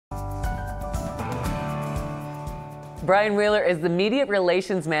Brian Wheeler is the Media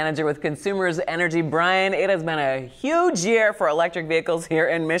Relations Manager with Consumers Energy. Brian, it has been a huge year for electric vehicles here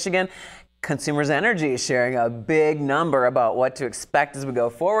in Michigan. Consumers Energy is sharing a big number about what to expect as we go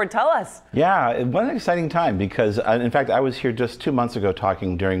forward. Tell us. Yeah, what an exciting time, because in fact I was here just 2 months ago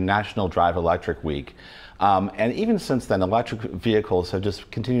talking during National Drive Electric Week. And even since then, electric vehicles have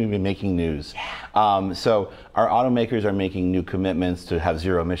just continued to be making news. So our automakers are making new commitments to have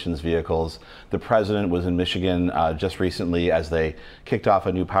zero emissions vehicles. The president was in Michigan just recently as they kicked off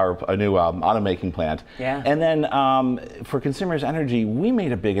a new automaking plant. Yeah. And then for Consumers Energy, we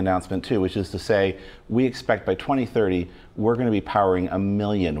made a big announcement too, which is to say we expect by 2030 we're going to be powering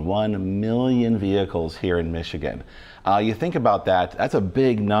 1 million vehicles here in Michigan. You think about that, that's a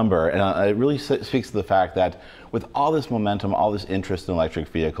big number, and it really speaks to the fact that with all this momentum, all this interest in electric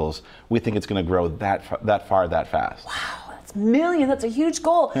vehicles, we think it's going to grow that far, that fast. Wow, that's 1 million, that's a huge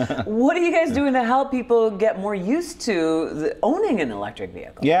goal. What are you guys doing to help people get more used to owning an electric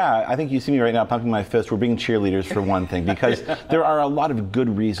vehicle? Yeah, I think you see me right now pumping my fist. We're being cheerleaders for one thing, because there are a lot of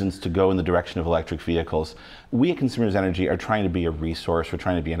good reasons to go in the direction of electric vehicles. We at Consumers Energy are trying to be a resource. We're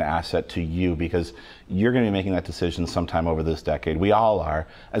trying to be an asset to you, because you're going to be making that decision sometime over this decade. We all are,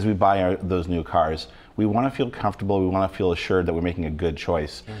 as we buy those new cars. We want to feel comfortable, we want to feel assured that we're making a good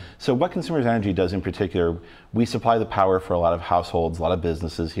choice. So what Consumers Energy does in particular, we supply the power for a lot of households, a lot of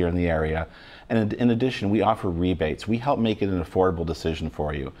businesses here in the area. And in addition, we offer rebates. We help make it an affordable decision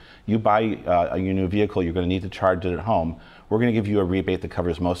for you. You buy your new vehicle, you're going to need to charge it at home. We're going to give you a rebate that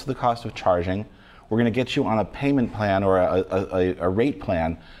covers most of the cost of charging. We're going to get you on a payment plan or a rate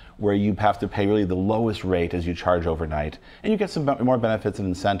plan where you have to pay really the lowest rate as you charge overnight, and you get some more benefits and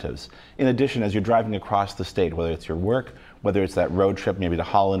incentives. In addition, as you're driving across the state, whether it's your work, whether it's that road trip maybe to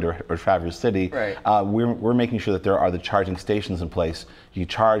Holland or Traverse City, right. We're making sure that there are the charging stations in place. You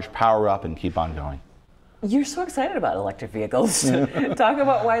charge, power up, and keep on going. You're so excited about electric vehicles. Talk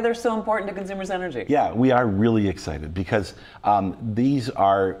about why they're so important to Consumers Energy. Yeah, we are really excited because these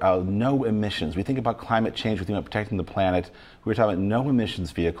are no emissions. We think about climate change, we think about protecting the planet. We're talking about no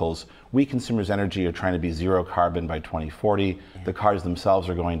emissions vehicles. We, Consumers Energy, are trying to be zero carbon by 2040. Yeah. The cars themselves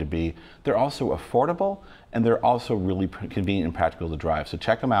are going to be. They're also affordable, and they're also really convenient and practical to drive. So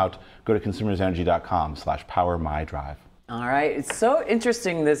check them out. Go to consumersenergy.com/powermydrive. All right, it's so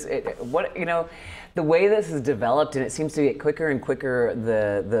interesting the way this is developed, and it seems to get quicker and quicker,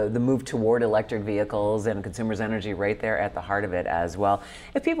 the move toward electric vehicles, and Consumers Energy right there at the heart of it as well.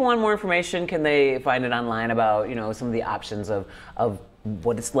 If people want more information, can they find it online about some of the options of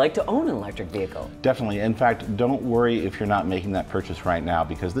what it's like to own an electric vehicle? Definitely. In fact, don't worry if you're not making that purchase right now,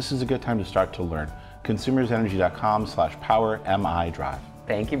 because this is a good time to start to learn. consumersenergy.com/powermydrive.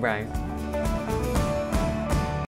 Thank you, Brian.